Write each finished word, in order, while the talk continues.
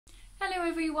Hello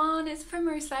everyone, it's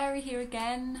Primrose Fairy here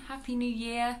again. Happy New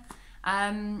Year.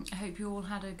 I hope you all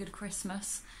had a good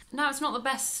Christmas. Now, it's not the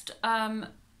best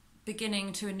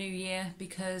beginning to a new year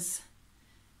because,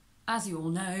 as you all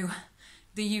know,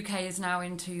 the UK is now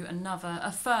into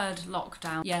a third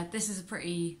lockdown. Yeah, this is a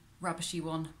pretty rubbishy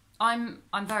one. I'm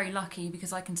very lucky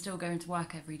because I can still go into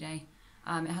work every day.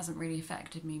 It hasn't really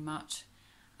affected me much.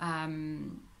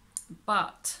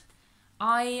 But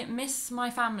I miss my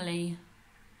family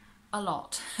a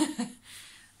lot.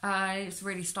 It's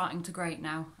really starting to grate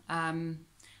now. I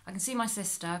can see my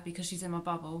sister because she's in my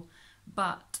bubble,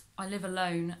 but I live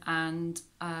alone and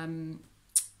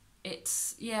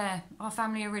it's, yeah, our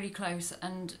family are really close,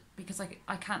 and because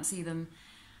I can't see them,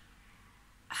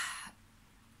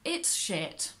 it's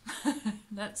shit.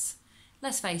 Let's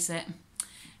face it.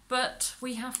 But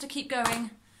we have to keep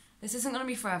going. This isn't going to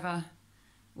be forever.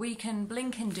 We can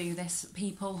blink and do this,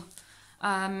 people.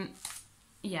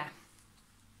 Yeah.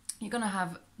 You're going to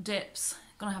have dips,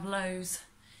 going to have lows.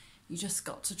 You just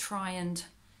got to try and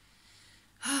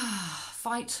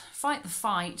fight the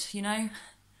fight, you know?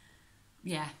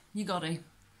 Yeah, you got to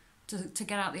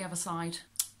get out the other side.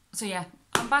 So yeah,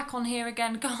 I'm back on here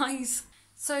again, guys.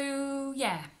 So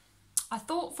yeah, I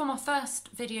thought for my first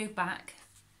video back,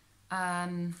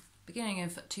 beginning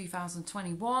of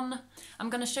 2021, I'm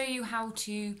going to show you how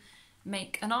to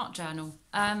make an art journal.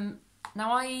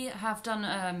 Now, I have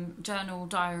done journal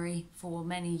diary for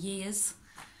many years,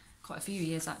 quite a few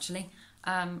years actually,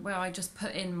 where I just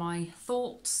put in my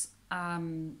thoughts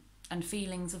and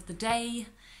feelings of the day.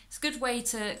 It's a good way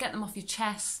to get them off your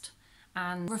chest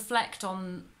and reflect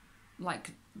on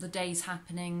like the day's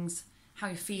happenings, how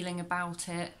you're feeling about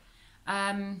it,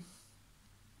 and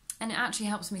it actually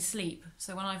helps me sleep.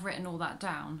 So when I've written all that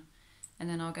down and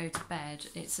then I'll go to bed,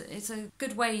 it's a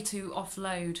good way to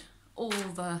offload all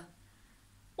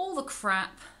the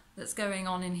crap that's going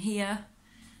on in here,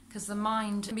 because the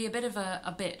mind can be a bit of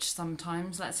a bitch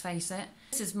sometimes, let's face it.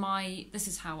 This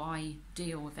is how I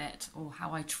deal with it, or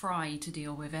how I try to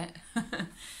deal with it.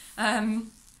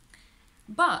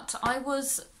 But I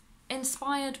was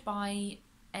inspired by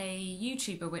a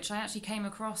YouTuber which I actually came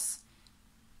across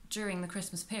during the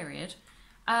Christmas period.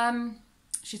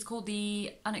 She's called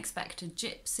the Unexpected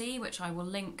Gypsy, which I will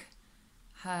link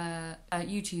her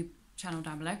YouTube channel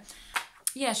down below.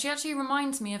 Yeah, she actually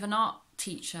reminds me of an art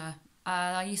teacher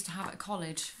I used to have at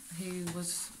college who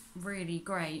was really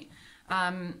great.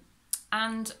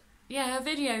 And yeah, her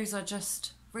videos are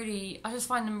just really, I just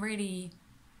find them really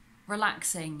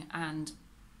relaxing and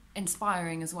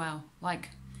inspiring as well. Like,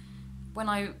 when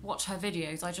I watch her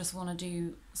videos, I just want to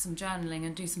do some journaling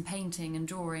and do some painting and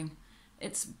drawing.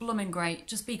 It's blooming great.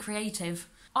 Just be creative.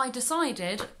 I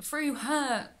decided through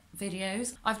her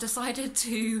videos, I've decided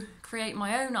to create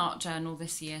my own art journal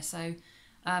this year. So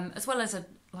as well as a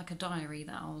diary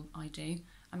that I do,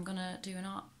 I'm gonna do an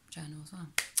art journal as well.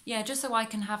 Yeah, just so I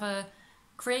can have a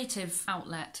creative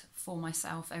outlet for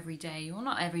myself every day, or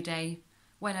not every day,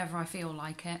 whenever I feel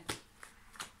like it.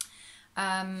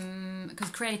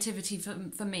 Because creativity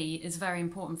for me is very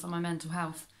important for my mental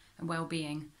health and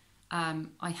well-being.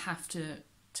 I have to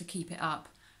keep it up,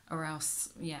 or else,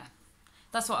 yeah.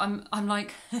 That's what I'm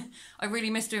like. I really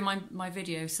miss doing my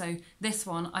videos, so this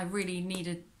one I really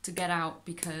needed to get out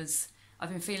because I've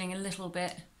been feeling a little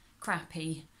bit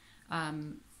crappy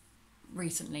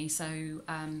recently, so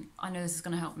I know this is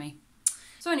going to help me.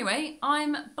 So anyway,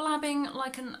 I'm blabbing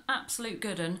like an absolute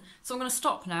good un, so I'm going to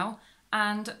stop now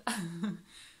and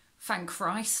thank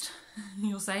Christ,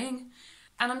 you're saying.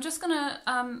 And I'm just going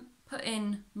to put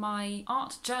in my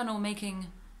art journal making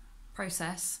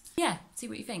process. Yeah, see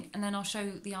what you think, and then I'll show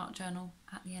the art journal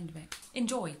at the end of it.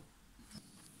 Enjoy!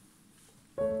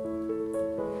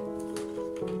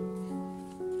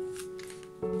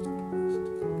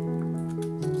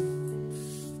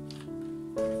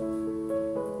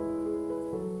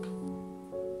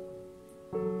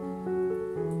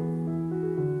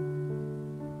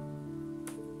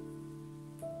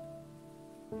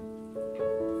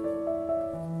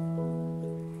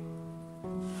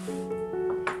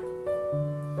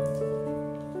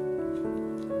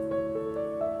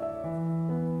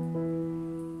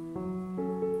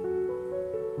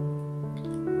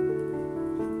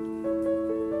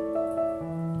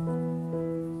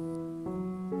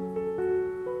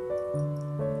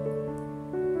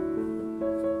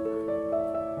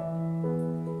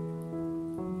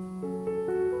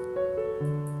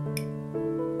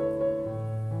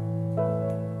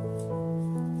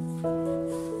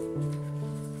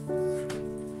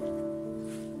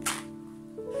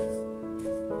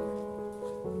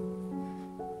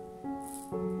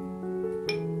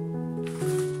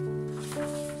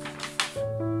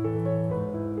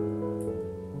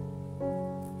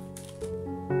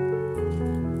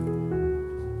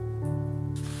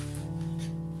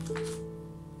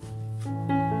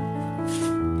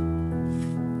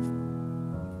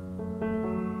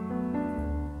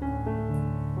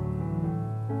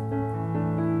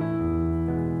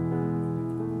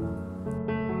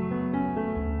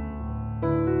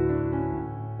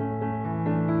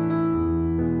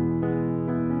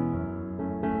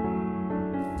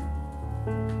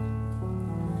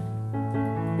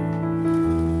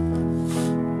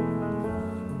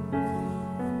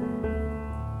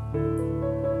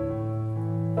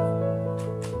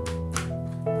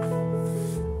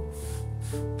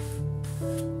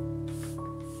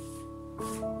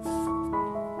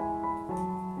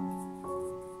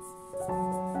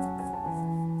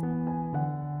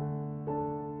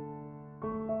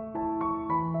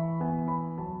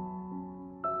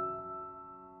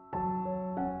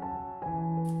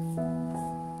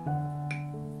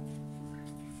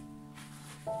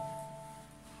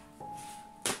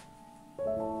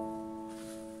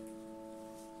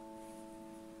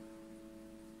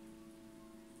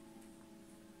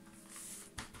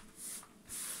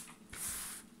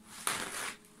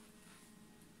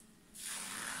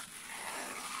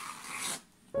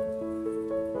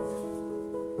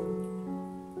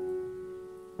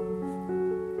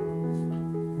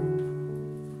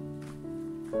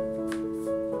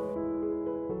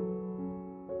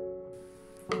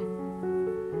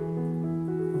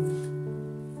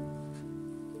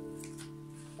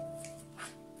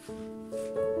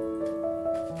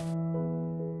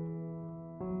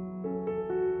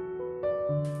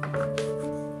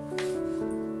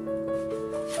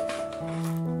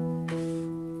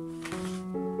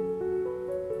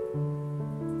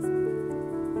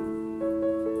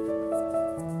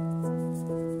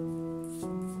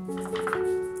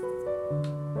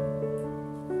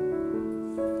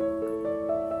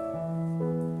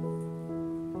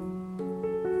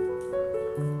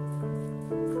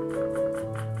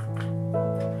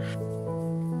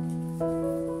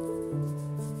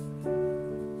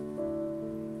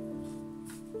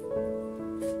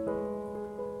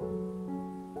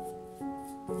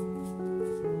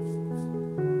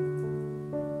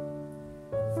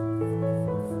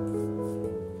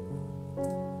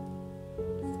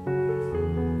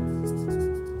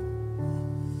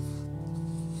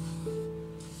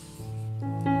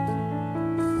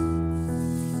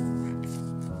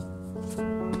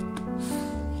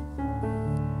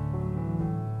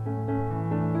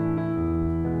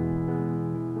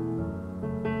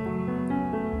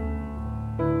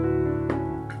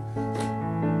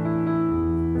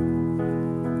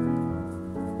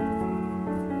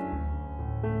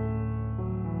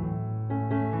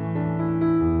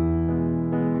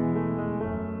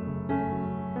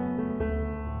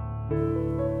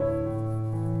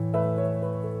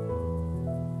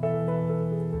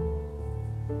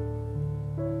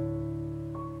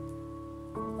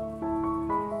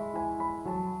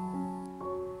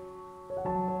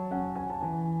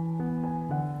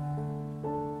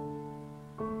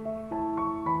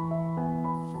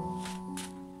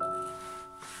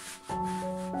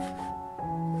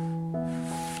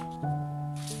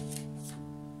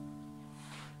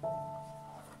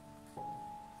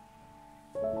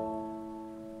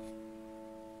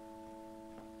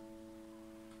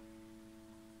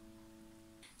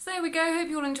 there we go. Hope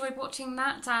you all enjoyed watching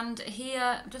that. And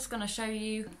here, I'm just going to show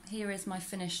you, here is my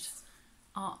finished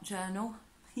art journal.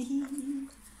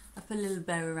 I put a little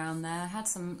bow around there. I had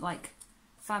some like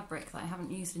fabric that I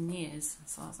haven't used in years,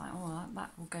 so I was like, oh,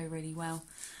 that will go really well.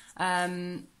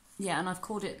 Yeah, and I've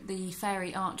called it the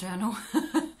Fairy Art Journal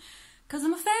because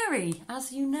I'm a fairy,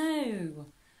 as you know.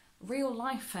 Real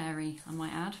life fairy, I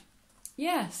might add.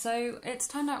 Yeah, so it's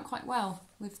turned out quite well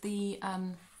with the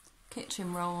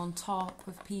kitchen roll on top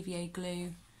with PVA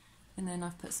glue, and then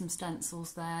I've put some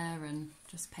stencils there and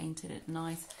just painted it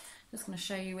nice. Just going to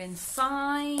show you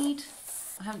inside.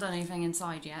 I haven't done anything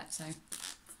inside yet, so,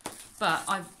 but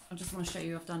I just want to show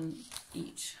you I've done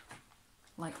each,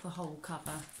 like the whole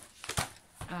cover.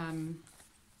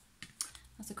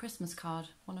 That's a Christmas card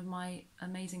one of my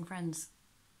amazing friends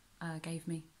gave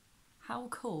me. How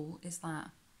cool is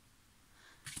that?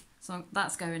 So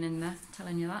that's going in there,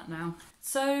 telling you that now.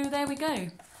 So there we go.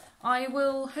 I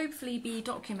will hopefully be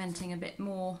documenting a bit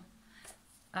more,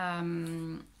 because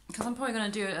I'm probably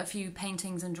going to do a few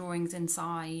paintings and drawings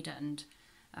inside, and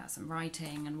some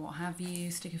writing and what have you,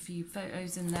 stick a few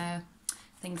photos in there,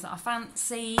 things that I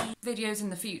fancy. Videos in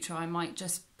the future I might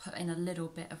just put in a little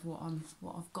bit of what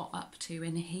I've got up to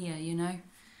in here, you know,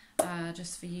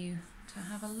 just for you to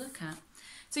have a look at.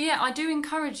 So yeah, I do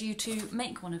encourage you to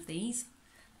make one of these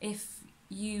if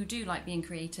you do like being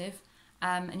creative,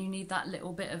 and you need that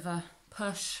little bit of a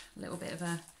push, a little bit of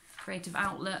a creative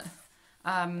outlet.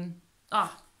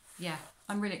 Yeah,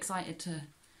 I'm really excited to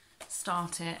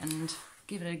start it and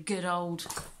give it a good old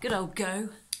go.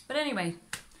 But anyway,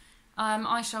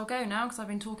 I shall go now because I've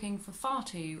been talking for far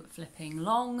too flipping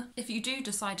long. If you do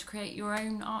decide to create your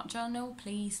own art journal,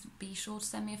 please be sure to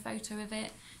send me a photo of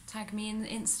it. Tag me in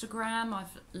Instagram.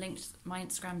 I've linked my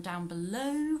Instagram down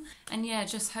below. And yeah,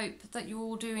 just hope that you're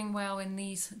all doing well in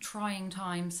these trying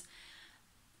times.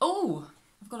 Oh,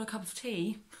 I've got a cup of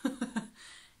tea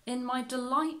in my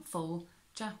delightful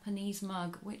Japanese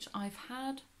mug, which I've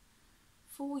had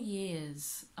for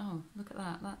years. Oh, look at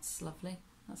that. That's lovely.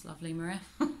 That's lovely, Maria.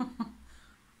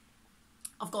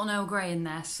 I've got an Earl Grey in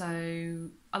there,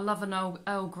 so I love an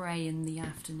Earl Grey in the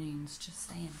afternoons, just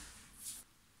saying.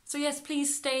 So yes,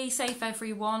 please stay safe,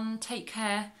 everyone. Take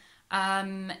care.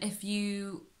 If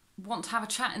you want to have a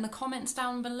chat in the comments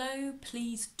down below,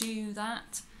 please do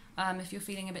that. If you're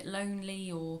feeling a bit lonely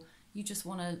or you just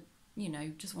want to, you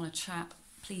know, just want to chat,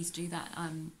 please do that.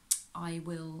 I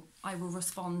will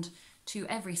respond to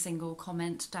every single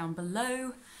comment down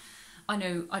below. I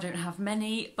know I don't have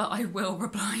many, but I will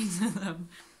reply to them.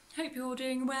 Hope you're all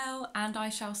doing well, and I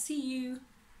shall see you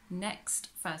next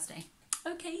Thursday.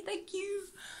 Okay, thank you.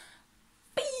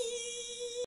 Bye.